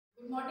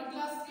Good morning,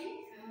 class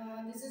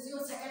 3. This is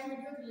your second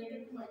video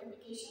related to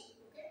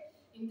multiplication. Okay.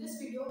 In this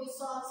video, we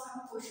saw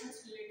some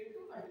questions related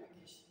to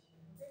multiplication.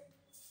 Okay.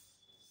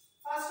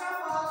 First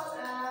of all,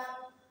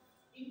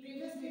 in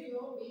previous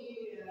video,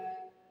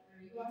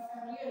 you are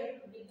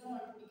familiar with the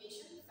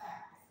multiplication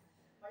fact.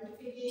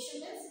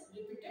 Multiplication is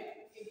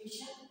repeated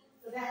addition.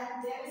 So that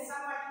there is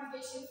some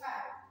multiplication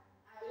fact.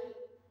 I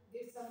will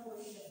give some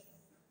question.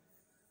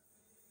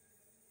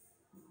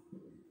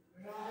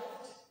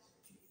 Write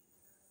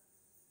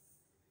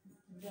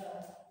the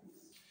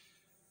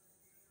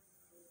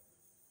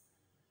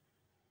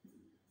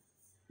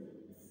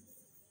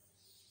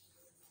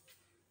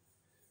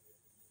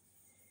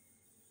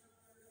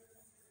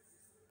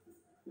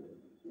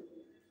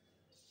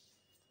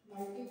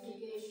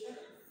multiplication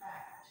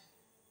fact.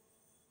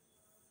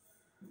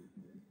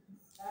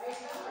 Write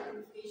the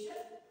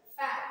multiplication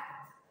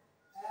fact.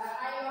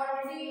 I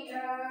already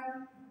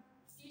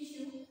teach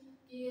you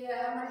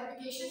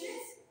multiplication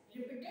is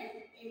repeated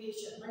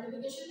addition.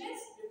 Multiplication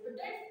is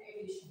repeated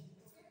addition.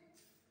 Okay.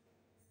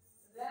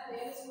 Then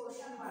there is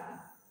question 1.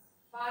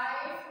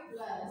 5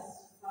 plus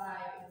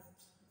 5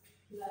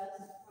 plus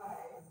 5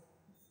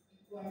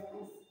 equal to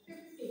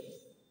 15.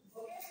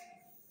 Okay.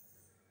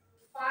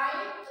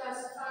 5 plus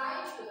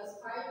 5 plus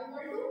 5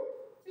 equal to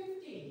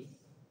 15.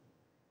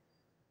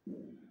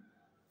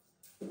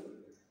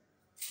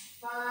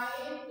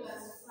 5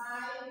 plus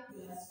 5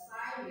 plus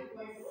 5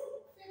 equal to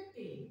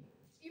 15.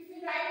 If we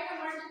write the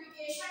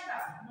multiplication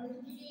term,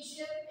 if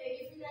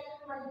we write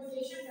the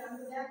multiplication term,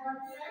 then what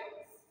we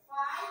write?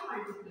 5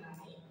 multiply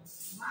 1,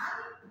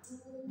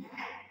 2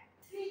 and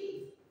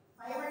 3.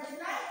 5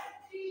 multiply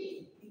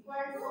 3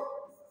 equal to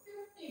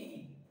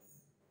 15.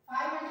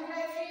 5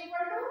 multiply 3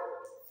 equal to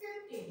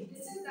 15.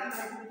 This is the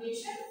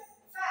multiplication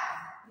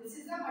fact. This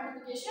is the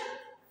multiplication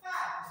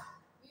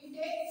fact. We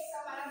take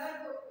some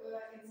another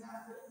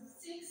example.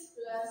 6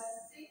 plus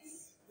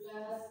 6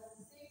 plus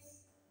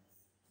 6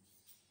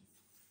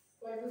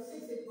 equal to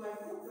 6 equal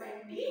to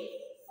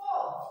 24.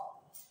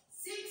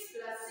 6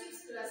 plus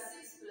 6 plus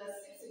 6 plus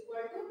 6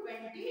 equal to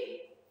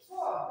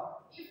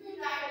 24. If we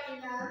write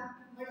in a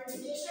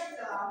multiplication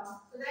term,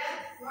 so then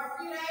what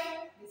we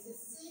write? This is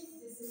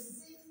 6, this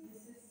is 6,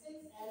 this is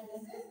 6 and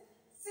this is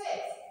 6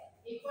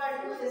 equal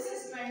to this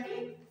is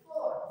 24.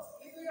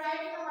 If we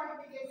write in a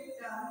multiplicative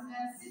term,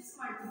 then 6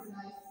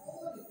 multiply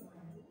 4 equal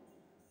to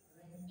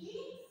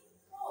 24.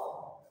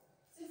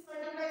 6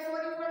 multiply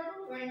 4 equal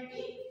to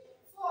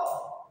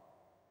 24.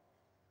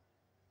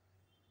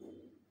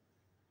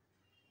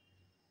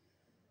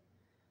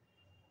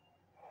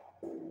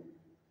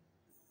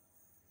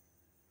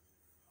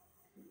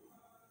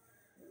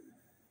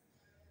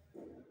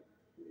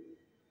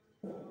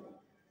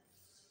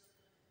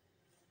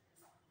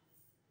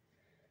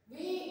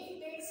 We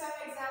take some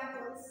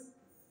examples.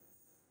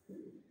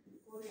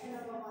 Question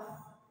number 1.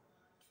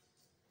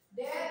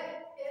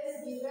 There is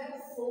given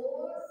 4,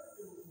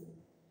 2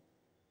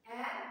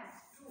 and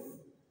 2.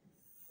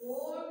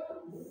 4,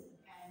 2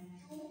 and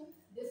 2.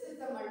 This is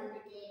the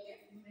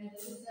multiplicative.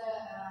 This is the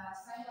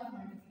sign of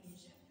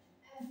multiplication.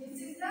 And this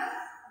is the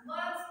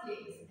ones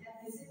place. And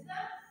this is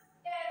the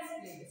tens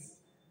place.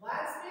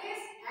 Ones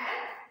place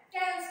and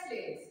tens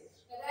place.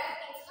 So that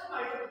is the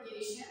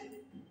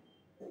multiplication.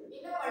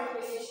 In a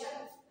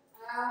multiplication,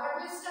 what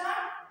we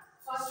start?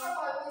 First of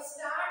all, we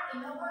start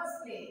in a ones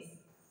place.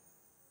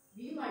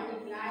 We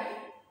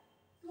multiply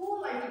 2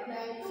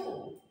 multiply 2.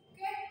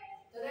 Okay?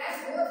 So that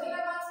both in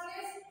a ones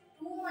place,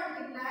 2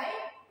 multiply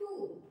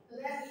 2. So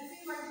that if we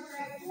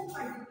multiply 2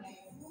 multiply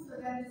 2, so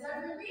that result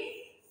will be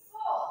 4.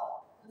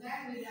 So that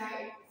we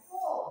write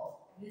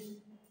 4. We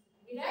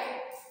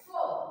write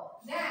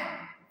 4. Then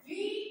we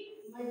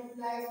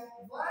multiply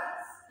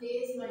ones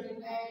place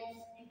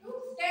multiply into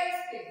tens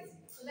place.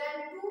 So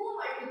then 2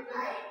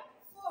 multiply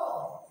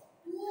 4.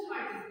 2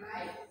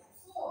 multiply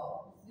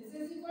 4. This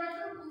is equal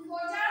to 2 4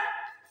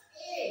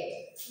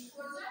 8. 2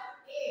 4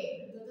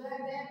 8. So then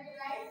we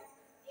write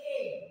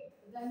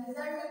 8. Then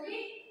result will be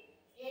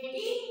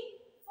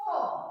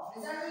 84.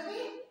 Result will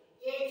be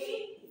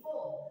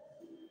 84.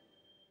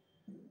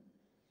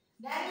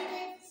 Then we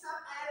take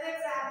some other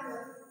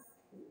example.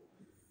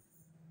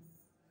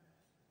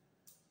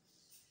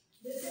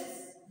 This is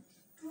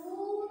 2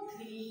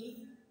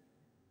 3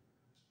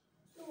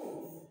 2.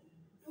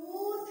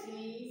 2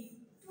 3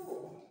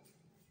 2.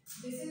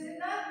 This is in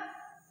the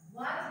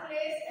ones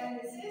place and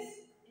this is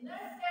in a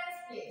tens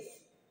place.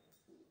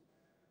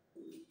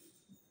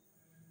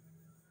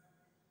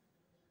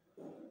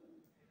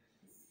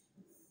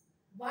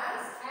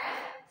 Ones and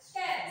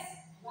tens.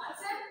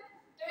 Ones and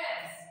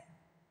tens.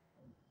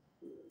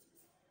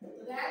 So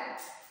that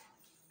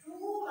 2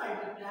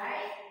 multiply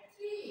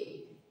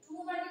 3.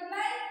 2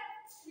 multiply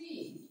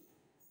 3.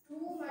 2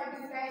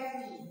 multiply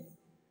 3.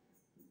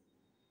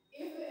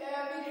 If we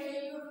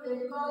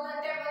recall the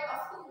table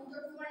of 2, so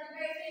 2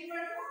 multiply 3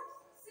 equal to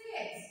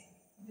 6.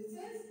 This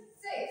is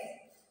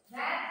 6.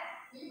 Then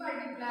we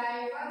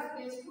multiply ones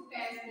place to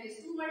tens place.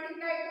 2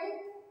 multiply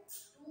 2.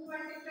 2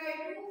 multiply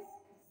 2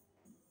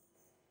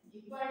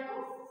 equal to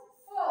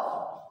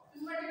 4.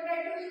 2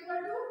 multiplied 2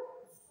 equal to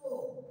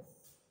 4.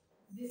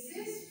 This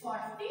is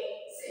 46.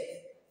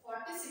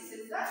 46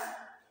 is the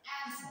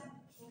answer.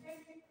 Okay.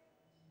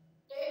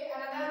 Take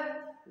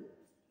another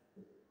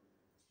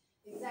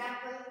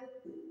example.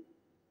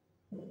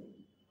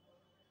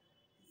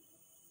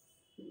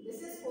 This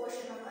is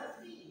question number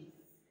 3.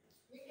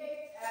 We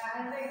take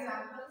another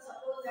example.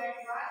 Suppose that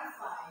 1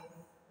 5.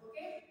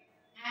 Okay.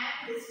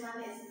 And this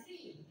one is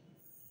 3.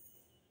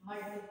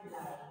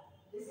 Multiply.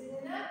 This is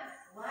in a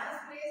ones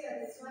place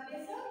and this one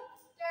is a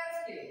tens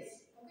place.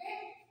 Okay.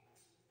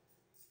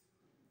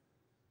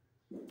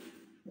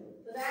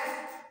 So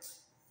that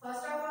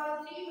first of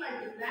all 3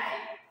 multiply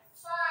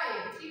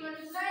 5. 3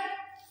 multiply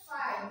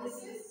 5.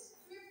 This is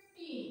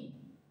 15.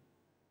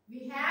 We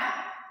have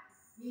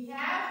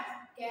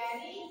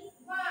carry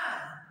 1.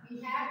 We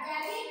have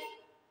carry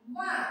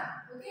 1.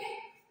 Okay.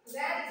 So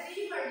that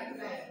 3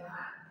 multiply 1.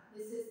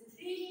 This is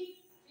 3.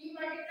 3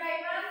 multiply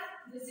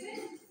 1. This is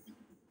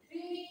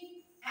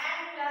 3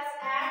 and plus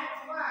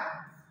add 1.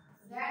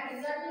 That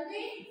result will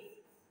be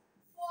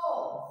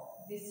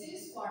 4. This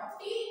is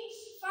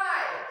 45.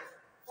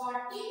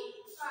 45.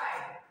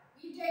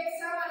 We take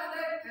some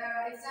another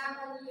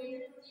example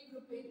related to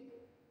regrouping.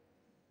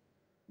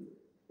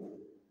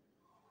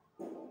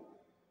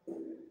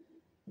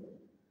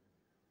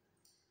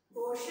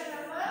 Question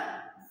number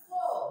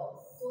 4.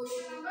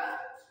 Question number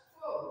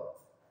 4.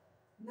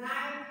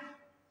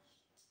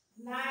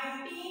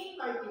 19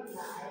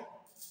 multiply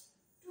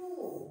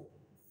 2.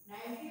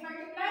 19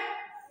 multiply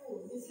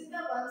 2. This is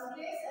the ones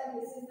place and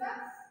this is the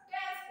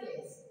tens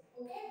place.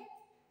 Okay.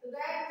 So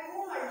that 2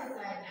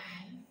 multiply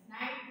 9. 9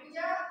 2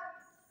 ja,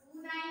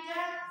 2 9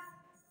 ja.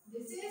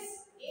 This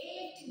is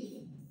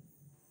 18.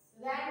 So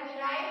then we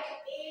write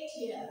 8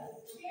 here.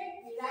 Okay.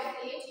 We write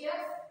 8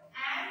 here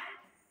and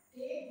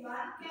take 1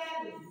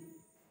 carry.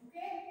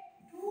 Okay.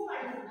 2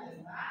 multiply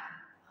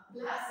 1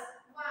 plus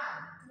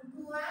 1. 2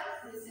 to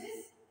 1. This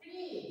is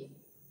 3.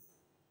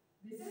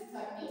 This is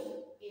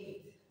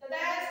 38. So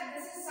that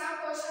this is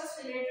some questions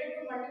related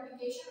to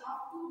multiplication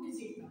of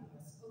two-digit